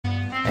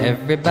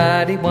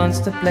Everybody wants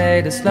to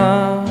play the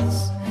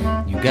slots.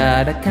 You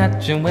gotta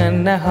catch 'em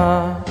when they're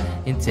hot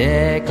and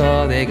take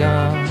all they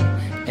got.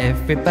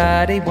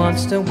 Everybody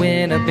wants to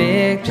win a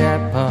big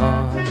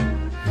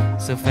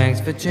jackpot. So thanks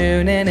for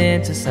tuning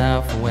in to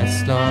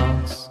Southwest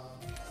Slots.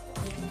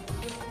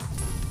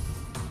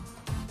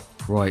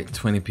 Right,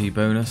 20p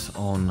bonus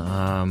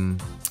on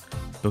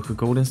Book of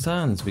Golden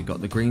Sands. We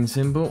got the green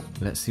symbol.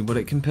 Let's see what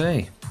it can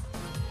pay.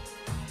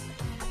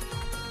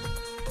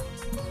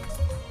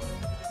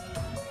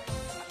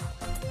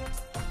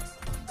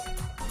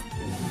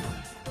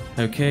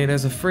 Okay,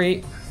 there's a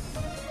free.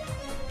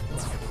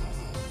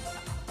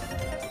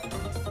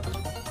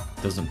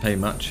 Doesn't pay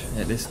much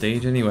at this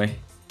stage anyway.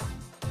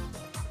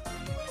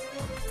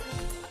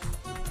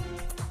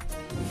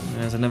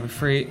 There's another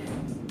free.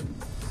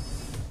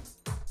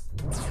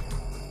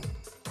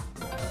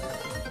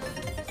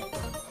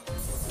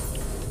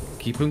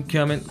 Keep them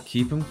coming,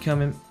 keep them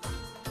coming.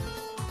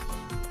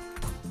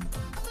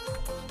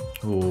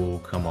 Oh,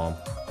 come on.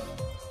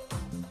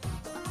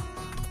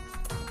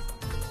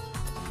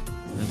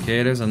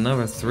 Okay, there's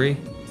another three.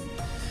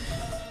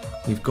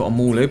 We've got them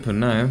all open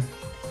now.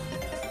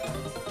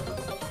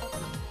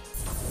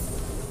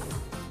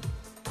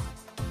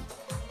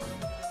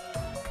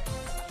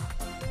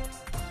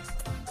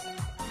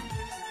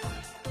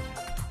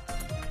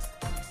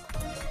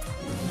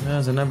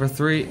 There's another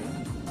three.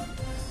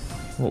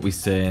 What we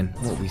saying?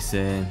 What we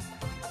saying?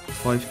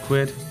 5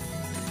 quid.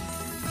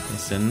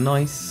 That's a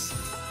nice.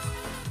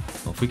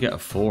 Well, if we get a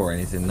 4 or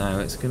anything now,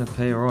 it's gonna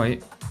pay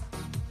alright.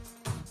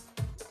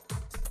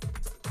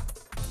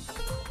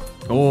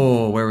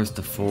 Oh, where was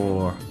the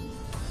 4?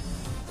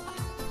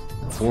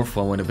 The 4th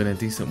one would have been a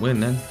decent win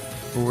then.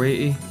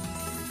 480.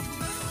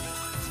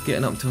 It's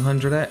getting up to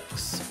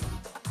 100x.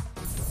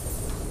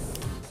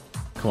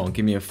 Come on,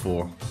 give me a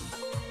 4.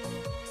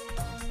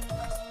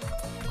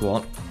 Go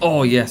on.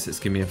 Oh yes, it's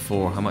give me a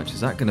 4. How much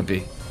is that going to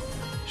be?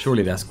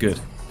 Surely that's good.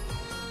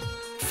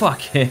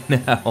 Fucking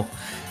hell.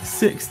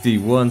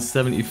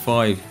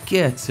 61.75.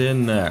 Get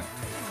in there.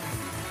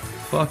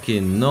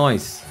 Fucking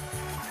nice.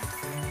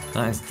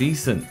 That is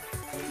decent.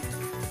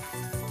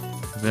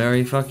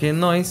 Very fucking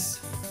nice.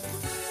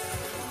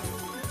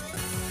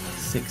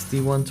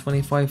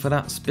 61.25 for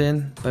that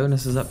spin.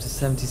 Bonus is up to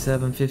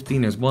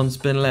 77.15. There's one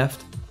spin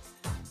left.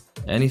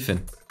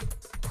 Anything.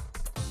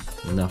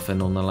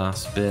 Nothing on the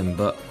last spin,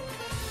 but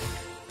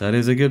that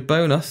is a good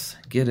bonus.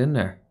 Get in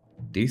there.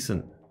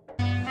 Decent.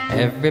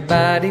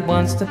 Everybody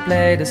wants to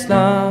play the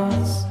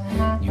slots.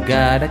 You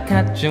gotta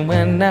catch 'em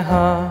when they're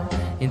hot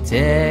and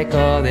take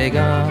all they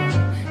got.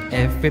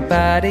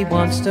 Everybody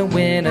wants to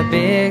win a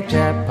big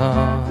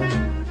jackpot.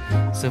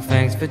 So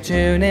thanks for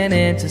tuning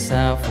in to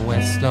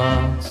Southwest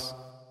Slots.